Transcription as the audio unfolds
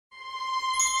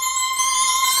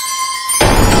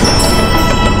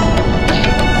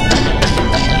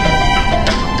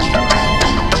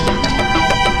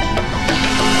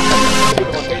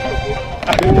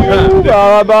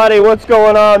Oh, buddy, what's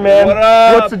going on, man? What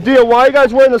up? What's the deal? Why are you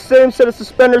guys wearing the same set of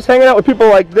suspenders, hanging out with people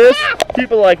like this?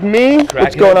 People like me?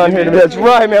 What's going on here today? That's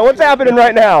right, man. What's happening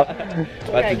right now?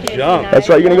 About to jump. That's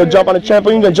right. You're going to go jump on a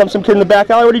trampoline? You're going to jump some kid in the back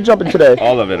alley? What are you jumping today?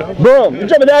 All of it. Boom. You're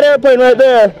jumping that airplane right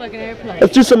there. Like an airplane.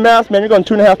 Let's do some math, man. You're going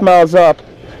 2.5 miles up.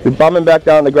 You're bombing back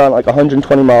down on the ground like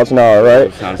 120 miles an hour,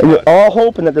 right? And you're all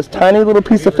hoping that this tiny little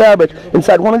piece of fabric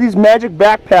inside one of these magic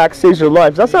backpacks saves your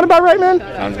life. Does that sound about right, man?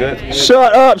 Sounds good.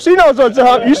 Shut up. She knows what's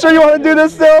up. You sure you want to do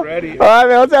this still? Ready. All right,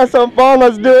 man. Let's have some fun.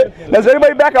 Let's do it. Now, is there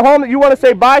anybody back at home that you want to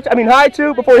say bye to, hi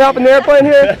to before we hop in the airplane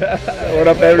here? What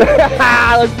up, everybody?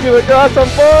 Let's do it. Go have some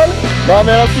fun. Bye,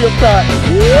 man. I'll see you up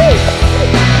top.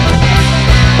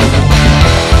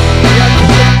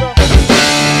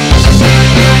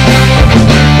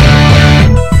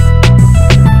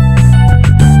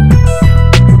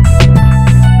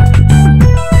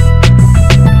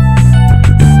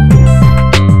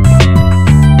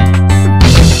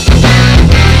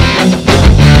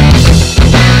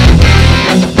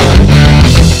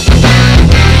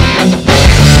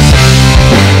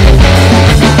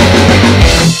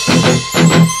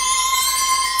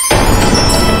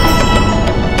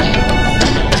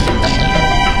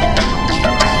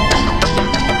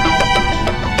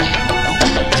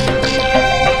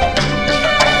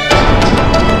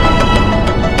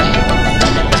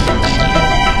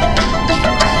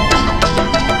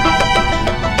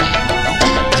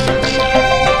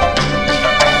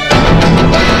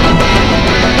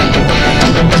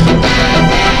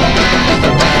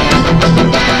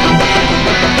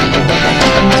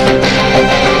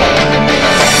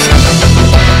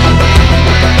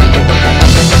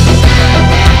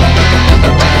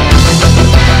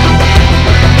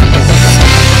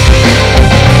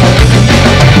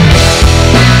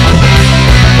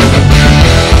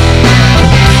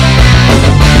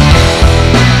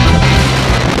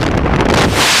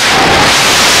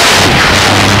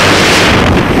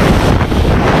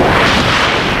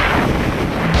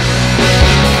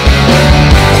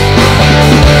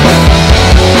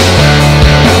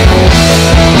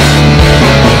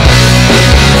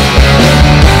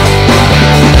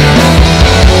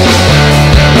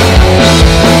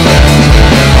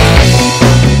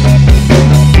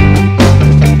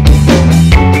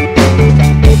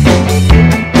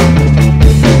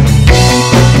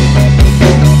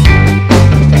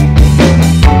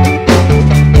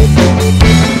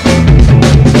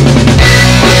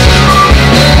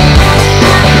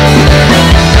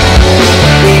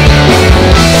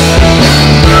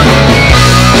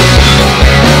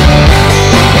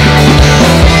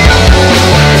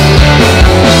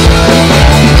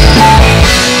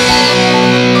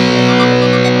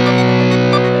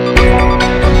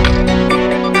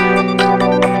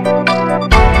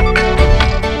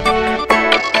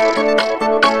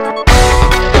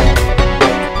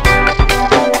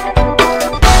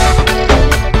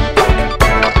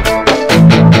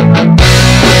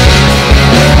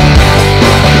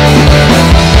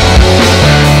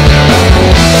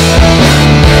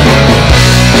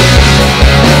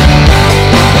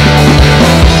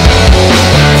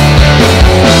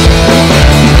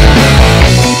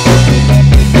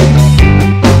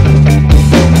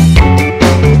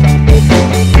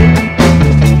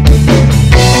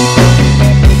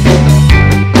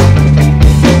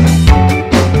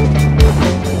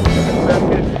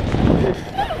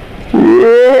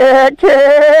 Yeah,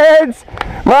 kids!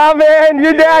 My man,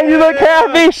 you're down, you look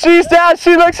happy. She's down,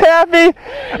 she looks happy.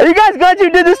 Are you guys glad you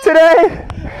did this today?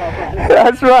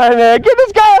 That's right, man. Give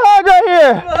this guy a hug right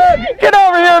here. Get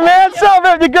over here, man.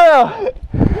 Celebrate the girl.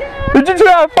 Did you two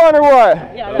have fun or what?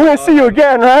 We're going to see you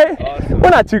again, right? We're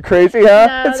not too crazy,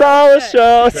 huh? No, it's all a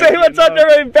show. Say what's up to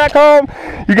everybody back home.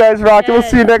 You guys rock it. We'll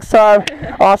see you next time.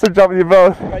 Awesome jumping you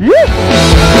both.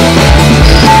 Yeah.